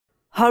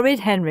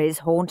Horrid Henry's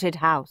haunted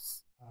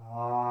house.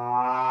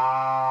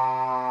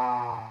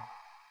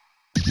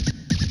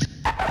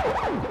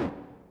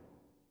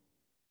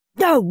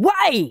 "No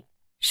way!"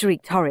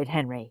 shrieked Horrid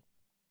Henry.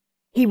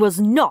 He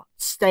was not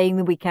staying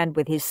the weekend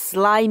with his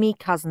slimy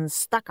cousin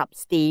Stuck-up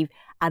Steve,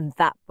 and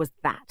that was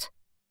that.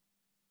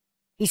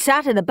 He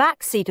sat in the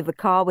back seat of the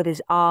car with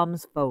his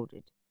arms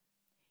folded.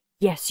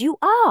 "Yes, you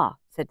are,"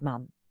 said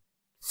Mum.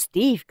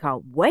 "Steve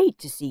can't wait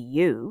to see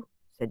you,"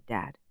 said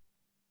Dad.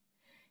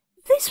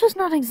 This was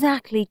not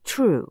exactly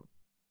true.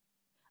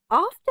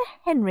 After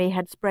Henry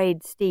had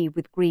sprayed Steve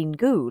with green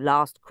goo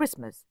last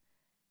Christmas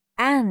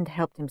and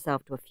helped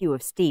himself to a few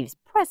of Steve's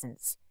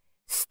presents,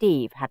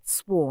 Steve had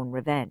sworn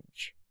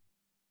revenge.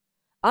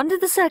 Under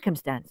the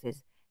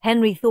circumstances,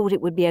 Henry thought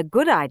it would be a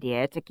good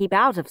idea to keep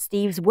out of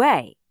Steve's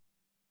way.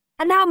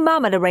 And now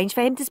Mum had arranged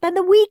for him to spend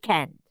the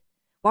weekend,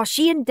 while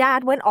she and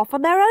Dad went off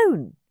on their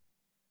own.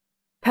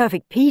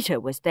 Perfect Peter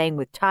was staying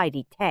with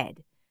Tidy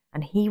Ted,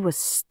 and he was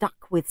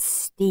stuck with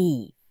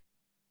Steve.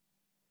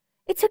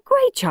 "It's a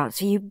great chance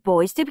for you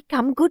boys to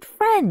become good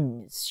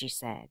friends," she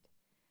said.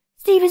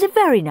 "Steve is a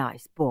very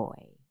nice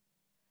boy."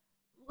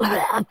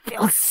 "I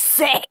feel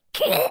sick,"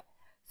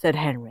 said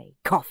Henry,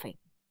 coughing.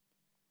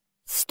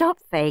 "Stop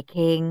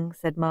faking,"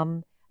 said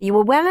Mum. "You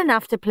were well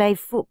enough to play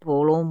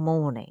football all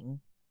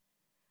morning."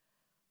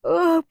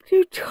 "I'm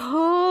too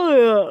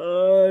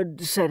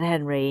tired," said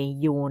Henry,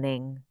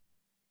 yawning.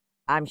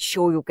 "I'm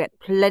sure you'll get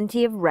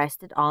plenty of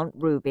rest at Aunt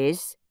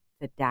Ruby's,"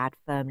 said Dad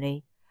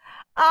firmly.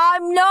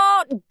 "I'm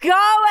not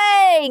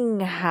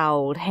going,"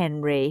 howled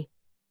Henry.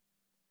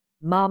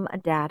 Mum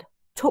and Dad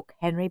took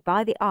Henry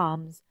by the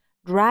arms,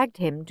 dragged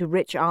him to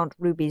rich Aunt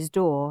Ruby's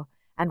door,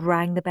 and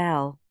rang the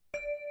bell.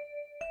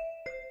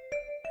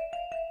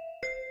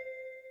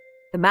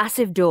 The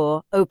massive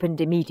door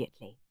opened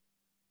immediately.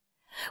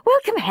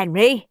 "Welcome,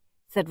 Henry,"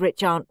 said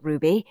rich Aunt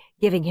Ruby,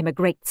 giving him a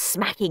great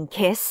smacking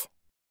kiss.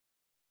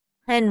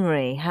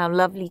 "Henry, how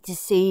lovely to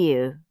see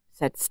you,"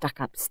 said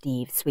Stuck-up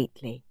Steve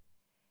sweetly.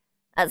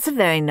 "That's a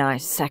very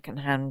nice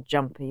second-hand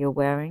jumper you're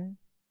wearing."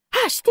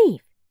 "Hush,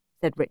 Steve,"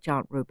 said rich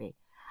Aunt Ruby.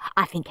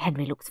 "I think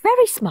Henry looks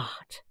very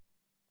smart."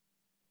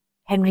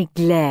 Henry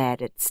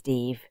glared at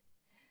Steve.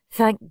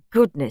 Thank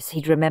goodness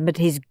he'd remembered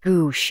his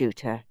goo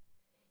shooter.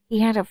 He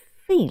had a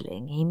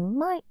feeling he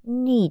might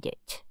need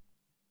it.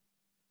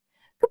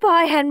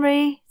 "Goodbye,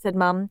 Henry," said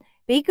Mum.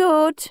 "Be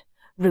good.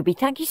 Ruby,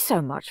 thank you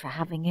so much for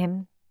having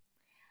him."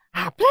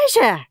 "Our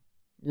pleasure,"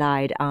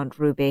 lied Aunt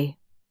Ruby.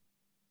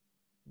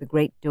 The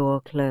great door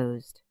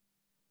closed.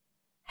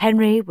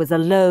 Henry was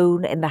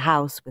alone in the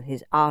house with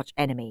his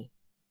arch-enemy.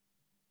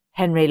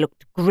 Henry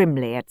looked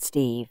grimly at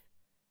Steve.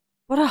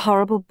 What a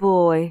horrible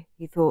boy,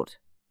 he thought.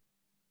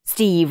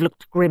 Steve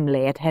looked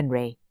grimly at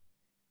Henry.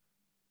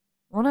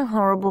 What a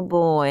horrible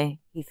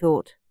boy, he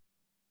thought.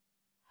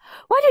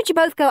 "Why don't you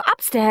both go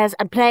upstairs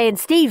and play in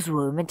Steve's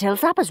room until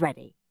supper's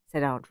ready?"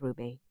 said Aunt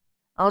Ruby.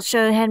 "I'll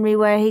show Henry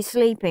where he's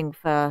sleeping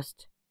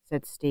first,"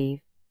 said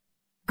Steve.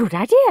 "Good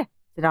idea,"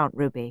 said Aunt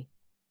Ruby.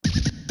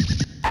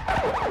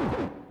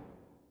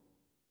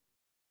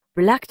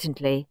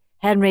 Reluctantly,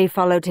 Henry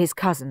followed his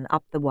cousin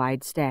up the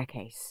wide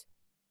staircase.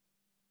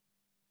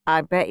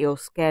 "I bet you're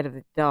scared of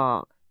the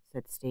dark,"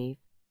 said Steve.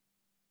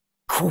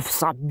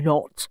 "Course I'm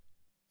not,"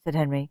 said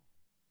Henry.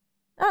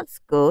 "That's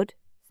good,"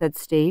 said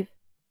Steve.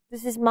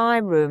 "This is my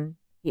room,"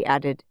 he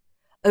added,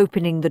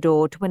 opening the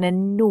door to an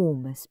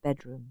enormous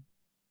bedroom.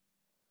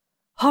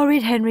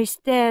 Horrid Henry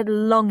stared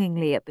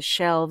longingly at the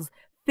shelves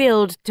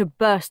filled to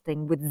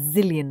bursting with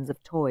zillions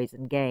of toys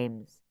and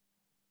games.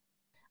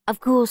 "Of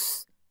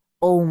course,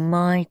 all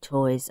my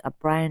toys are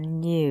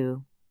brand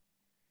new."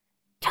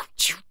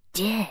 "Don't you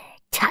dare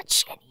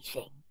touch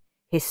anything,"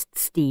 hissed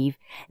Steve.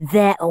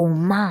 "They're all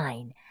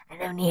mine,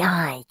 and only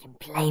I can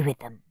play with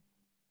them."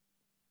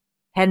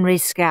 Henry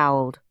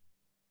scowled.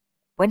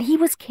 When he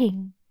was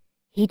king,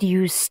 he'd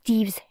use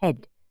Steve's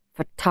head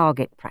for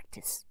target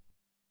practice.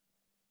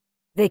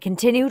 They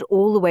continued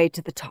all the way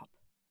to the top.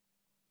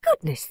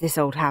 Goodness, this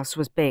old house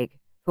was big,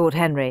 thought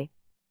Henry.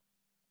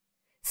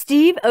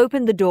 Steve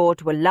opened the door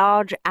to a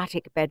large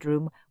attic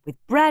bedroom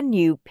with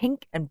brand-new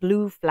pink and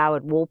blue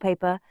flowered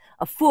wallpaper,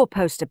 a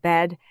four-poster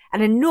bed,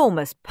 an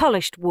enormous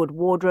polished wood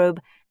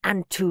wardrobe,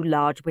 and 2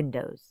 large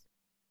windows.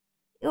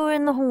 "You're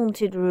in the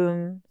haunted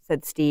room,"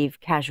 said Steve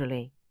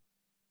casually.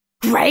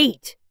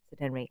 "Great!" said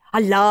Henry. "I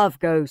love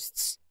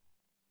ghosts."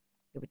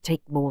 It would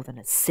take more than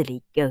a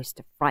silly ghost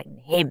to frighten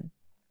him.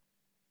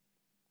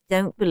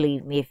 "Don't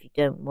believe me if you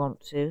don't want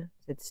to,"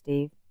 said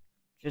Steve.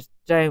 "Just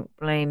don't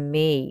blame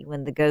me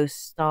when the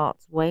ghost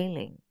starts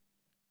wailing."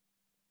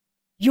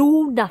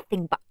 "You're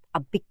nothing but a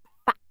big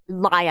fat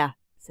liar,"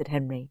 said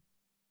Henry.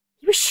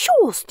 He was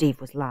sure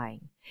Steve was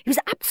lying. He was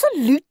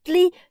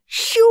absolutely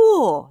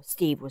sure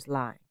Steve was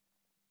lying.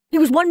 He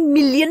was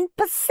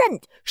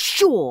 1,000,000%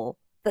 sure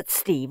that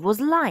Steve was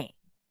lying.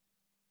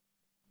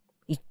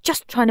 "He's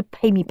just trying to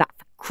pay me back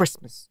for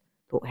Christmas,"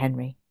 thought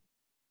Henry.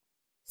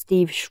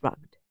 Steve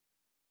shrugged.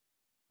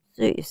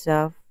 "Suit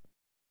yourself.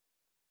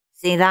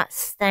 See that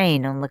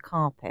stain on the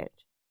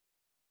carpet?"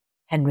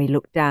 Henry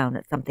looked down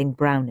at something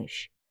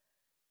brownish.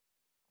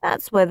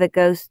 "That's where the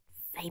ghost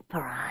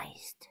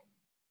vaporized,"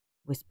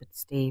 whispered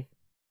Steve.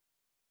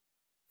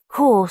 "Of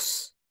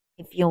course,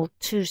 if you're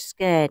too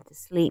scared to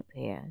sleep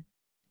here."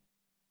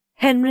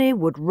 Henry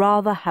would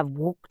rather have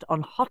walked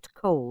on hot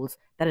coals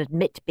than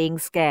admit being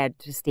scared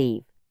to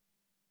Steve.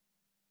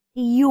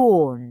 He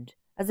yawned,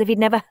 as if he'd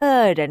never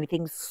heard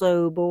anything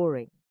so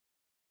boring.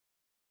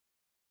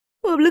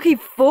 "I'm looking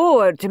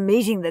forward to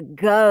meeting the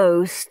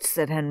ghost,"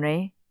 said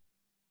Henry.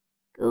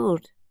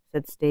 "Good,"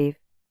 said Steve.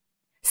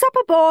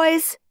 "Supper,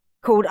 boys,"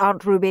 called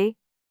Aunt Ruby.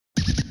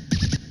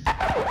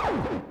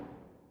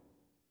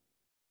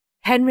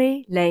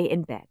 Henry lay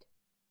in bed.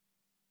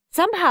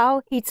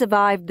 Somehow he'd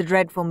survived the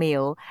dreadful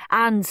meal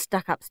and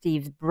stuck up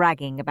Steve's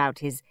bragging about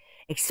his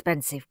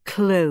expensive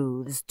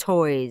clothes,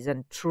 toys,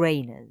 and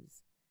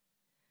trainers.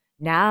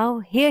 Now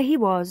here he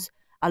was,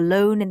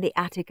 alone in the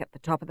attic at the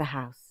top of the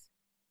house.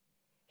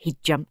 He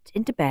jumped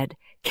into bed,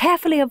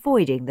 carefully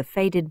avoiding the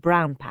faded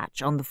brown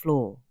patch on the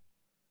floor.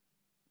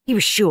 He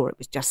was sure it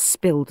was just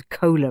spilled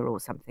cola or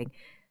something,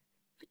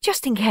 but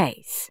just in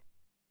case.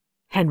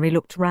 Henry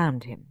looked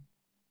round him.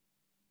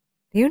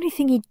 The only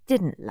thing he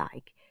didn't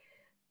like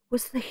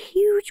was the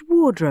huge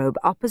wardrobe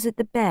opposite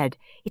the bed.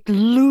 It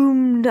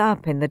loomed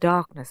up in the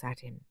darkness at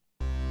him.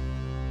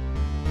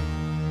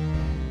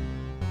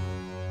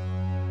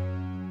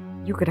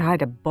 You could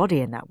hide a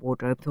body in that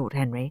wardrobe, thought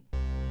Henry,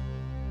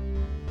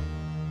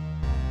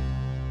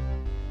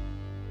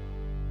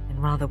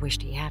 and rather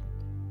wished he hadn't.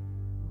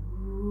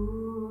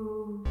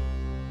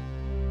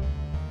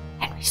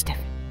 Henry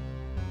stiffened.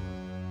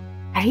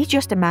 Had he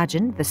just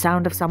imagined the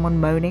sound of someone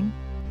moaning?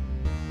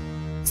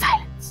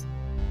 Silence.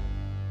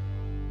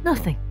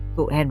 Nothing,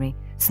 thought Henry,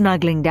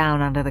 snuggling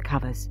down under the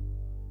covers.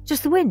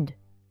 Just the wind.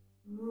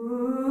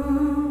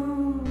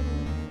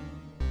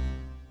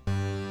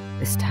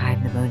 This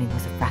time the moaning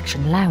was a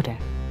fraction louder.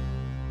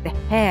 The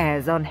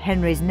hairs on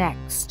Henry's neck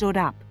stood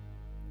up.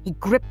 He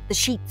gripped the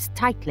sheets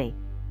tightly.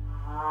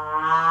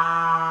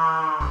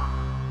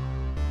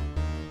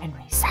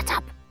 Henry sat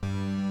up.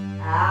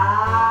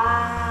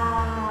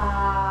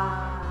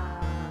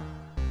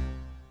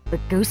 The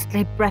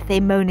ghostly,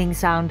 breathy moaning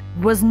sound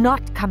was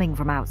not coming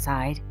from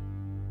outside.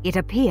 It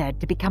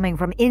appeared to be coming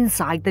from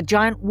inside the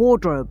giant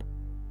wardrobe.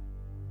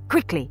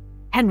 Quickly,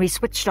 Henry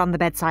switched on the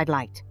bedside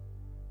light.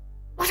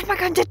 "What am I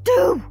going to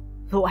do?"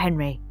 thought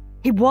Henry.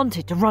 He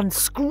wanted to run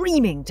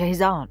screaming to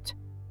his aunt.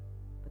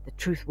 But the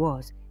truth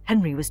was,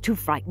 Henry was too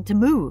frightened to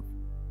move.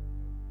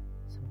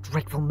 Some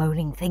dreadful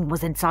moaning thing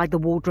was inside the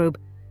wardrobe,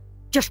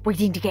 just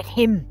waiting to get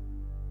him.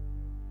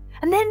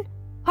 And then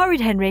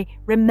Horrid Henry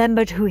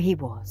remembered who he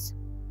was.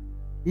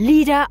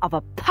 Leader of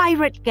a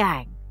pirate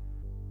gang.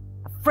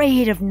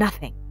 Afraid of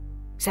nothing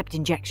except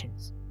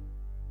injections.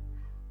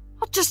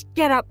 "I'll just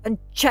get up and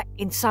check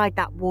inside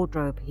that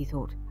wardrobe," he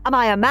thought. "Am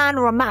I a man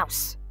or a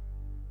mouse?"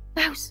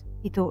 "Mouse,"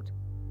 he thought.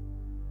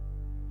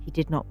 He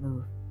did not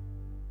move.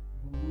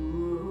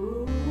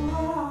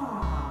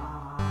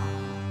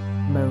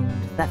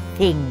 Moaned the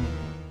thing.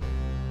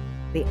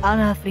 The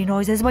unearthly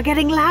noises were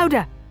getting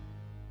louder.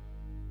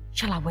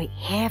 "Shall I wait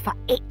here for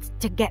it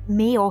to get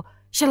me, or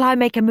shall I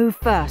make a move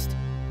first?"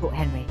 thought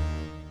Henry.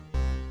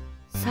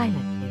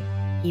 Silently,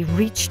 he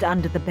reached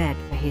under the bed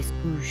for his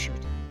goose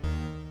shooter.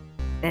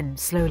 Then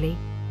slowly,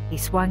 he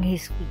swung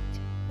his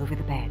feet over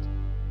the bed.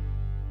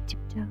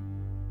 Tiptoe,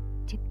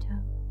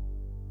 tiptoe,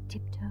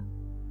 tiptoe.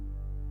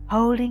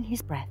 Holding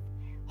his breath,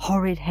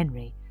 Horrid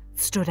Henry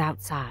stood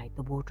outside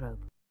the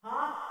wardrobe.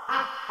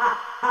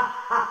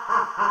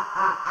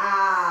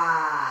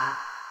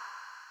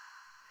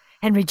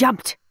 Henry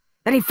jumped.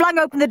 Then he flung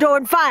open the door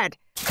and fired.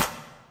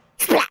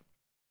 Splat!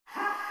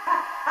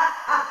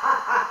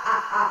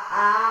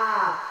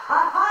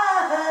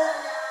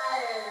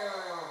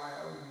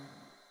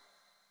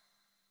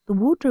 The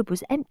wardrobe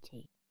was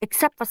empty,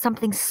 except for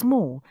something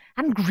small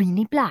and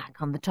greeny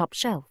black on the top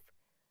shelf.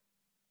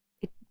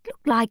 It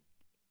looked like...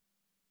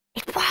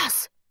 It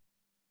was!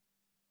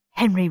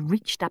 Henry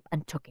reached up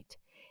and took it.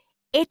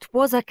 It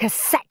was a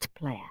cassette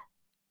player,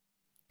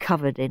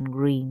 covered in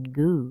green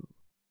goo.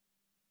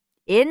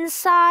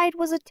 Inside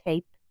was a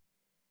tape.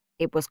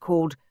 It was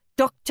called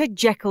Dr.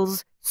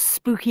 Jekyll's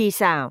Spooky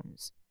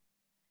Sounds.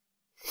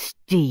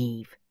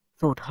 Steve,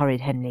 thought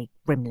Horrid Henry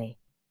grimly.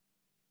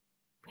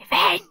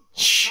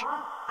 Revenge!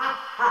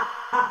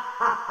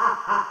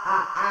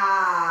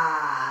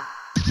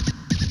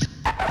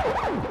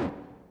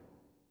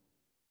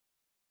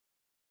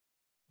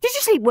 "Did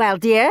you sleep well,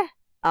 dear?"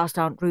 asked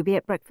Aunt Ruby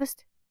at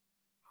breakfast.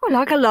 "Oh,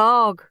 like a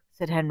log,"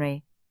 said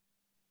Henry.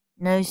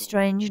 "No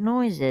strange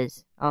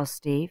noises?" asked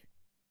Steve.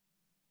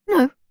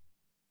 "No,"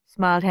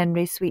 smiled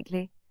Henry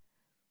sweetly.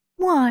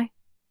 "Why?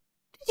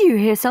 Did you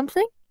hear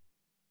something?"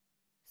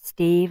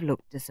 Steve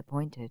looked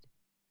disappointed.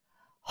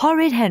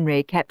 Horrid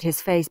Henry kept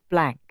his face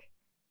blank.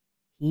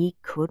 He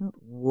couldn't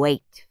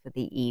wait for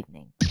the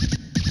evening.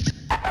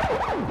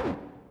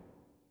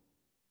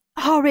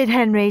 Horrid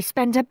Henry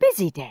spent a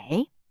busy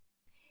day.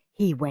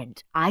 He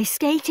went ice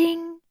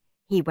skating.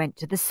 He went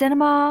to the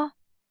cinema.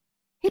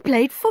 He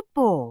played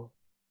football.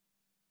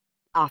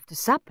 After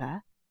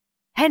supper,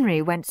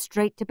 Henry went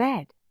straight to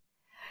bed.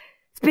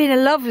 "It's been a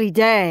lovely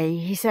day,"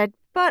 he said,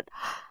 "but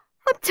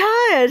I'm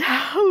tired.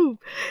 Oh,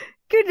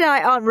 good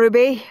night, Aunt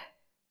Ruby."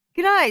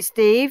 "Good night,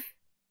 Steve."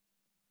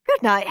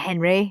 "Good night,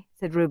 Henry,"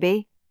 said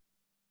Ruby.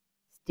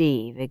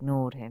 Steve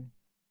ignored him.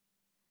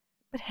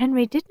 But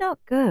Henry did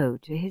not go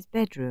to his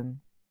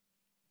bedroom.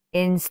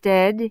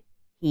 Instead,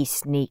 he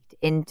sneaked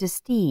into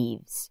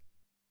Steve's.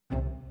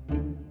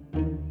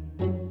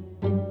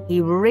 He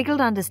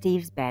wriggled under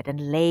Steve's bed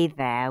and lay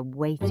there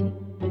waiting.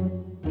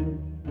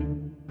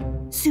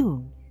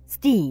 Soon,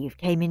 Steve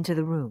came into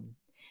the room.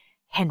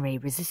 Henry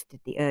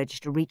resisted the urge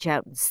to reach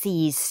out and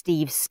seize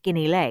Steve's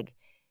skinny leg.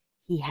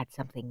 He had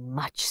something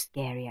much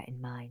scarier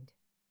in mind.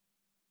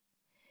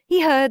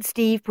 He heard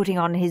Steve putting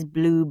on his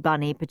blue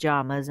bunny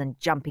pajamas and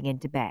jumping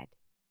into bed.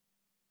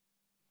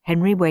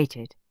 Henry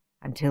waited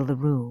until the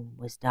room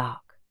was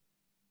dark.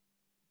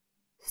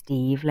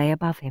 Steve lay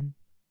above him,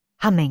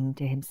 humming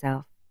to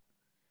himself.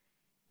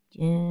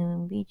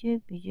 "Jumpy,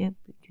 jumpy,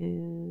 jumpy,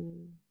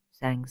 joo,"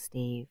 sang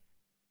Steve.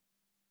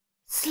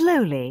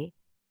 Slowly,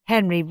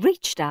 Henry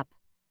reached up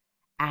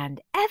and,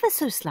 ever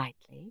so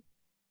slightly,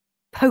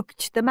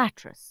 poked the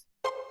mattress.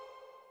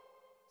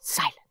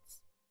 Silence.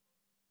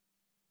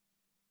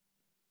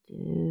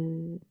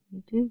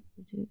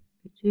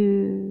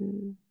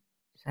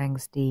 Sang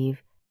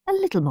Steve, a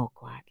little more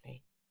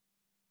quietly.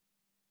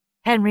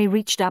 Henry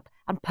reached up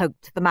and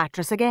poked the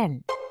mattress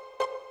again.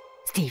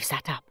 Steve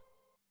sat up.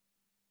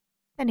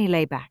 Then he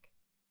lay back.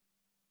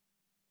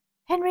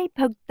 Henry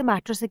poked the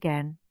mattress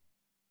again,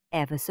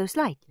 ever so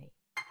slightly.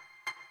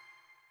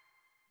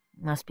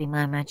 "Must be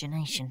my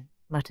imagination,"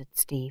 muttered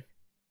Steve.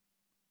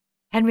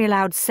 Henry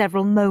allowed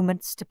several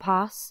moments to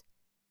pass.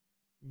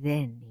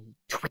 Then he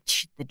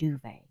twitched the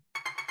duvet.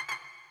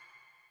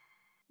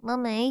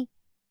 "Mummy,"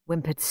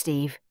 whimpered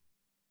Steve.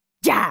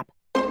 "Jab!"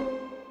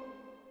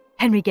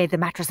 Henry gave the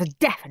mattress a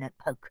definite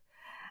poke.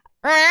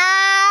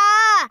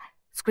 "Ah!"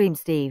 screamed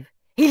Steve.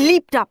 He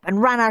leaped up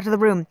and ran out of the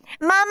room.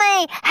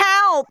 "Mummy,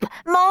 help!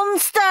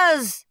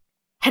 Monsters!"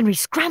 Henry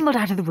scrambled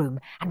out of the room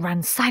and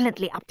ran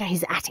silently up to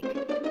his attic.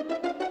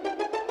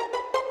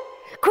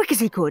 Quick as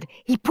he could,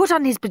 he put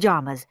on his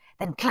pajamas,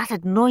 then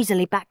clattered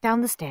noisily back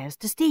down the stairs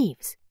to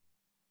Steve's.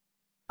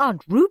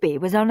 Aunt Ruby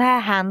was on her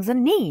hands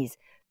and knees,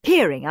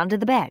 peering under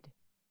the bed.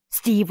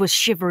 Steve was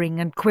shivering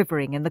and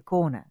quivering in the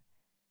corner.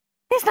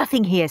 "There's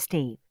nothing here,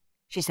 Steve,"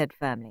 she said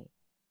firmly.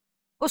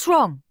 "What's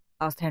wrong?"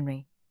 asked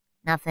Henry.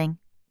 "Nothing,"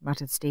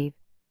 muttered Steve.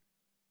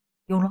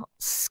 "You're not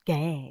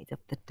scared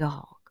of the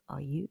dark,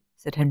 are you?"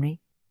 said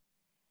Henry.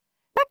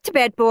 "Back to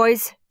bed,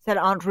 boys," said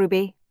Aunt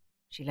Ruby.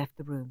 She left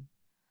the room.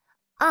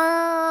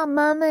 "Ah,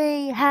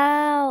 Mummy,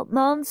 help,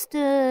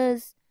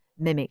 monsters,"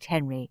 mimicked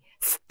Henry,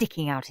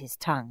 sticking out his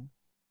tongue.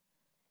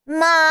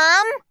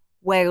 "Mum,"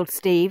 wailed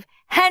Steve,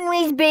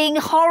 "Henry's being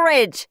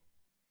horrid."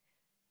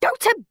 "Go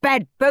to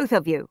bed, both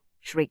of you,"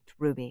 shrieked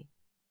Ruby.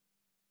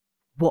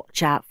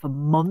 "Watch out for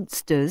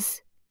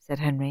monsters," said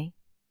Henry.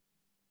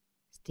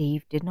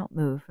 Steve did not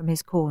move from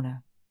his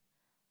corner.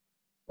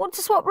 "Want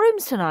to swap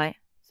rooms tonight?"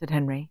 said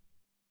Henry.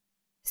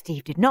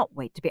 Steve did not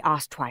wait to be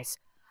asked twice.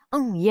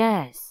 "Oh,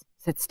 yes,"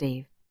 said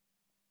Steve.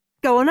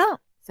 "Go on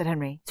up," said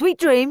Henry. "Sweet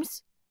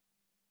dreams."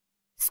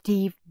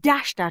 Steve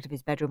dashed out of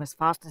his bedroom as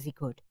fast as he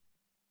could.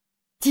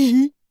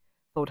 "Tee,"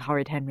 thought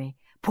Horrid Henry,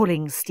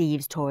 pulling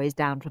Steve's toys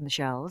down from the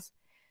shelves.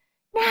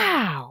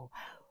 Now,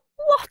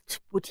 what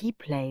would he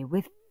play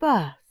with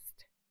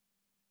first?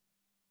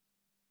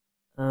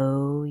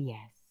 Oh,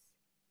 yes.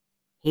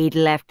 He'd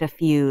left a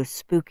few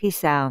spooky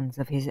sounds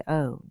of his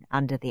own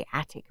under the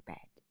attic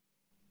bed,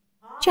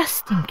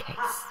 just in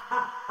case.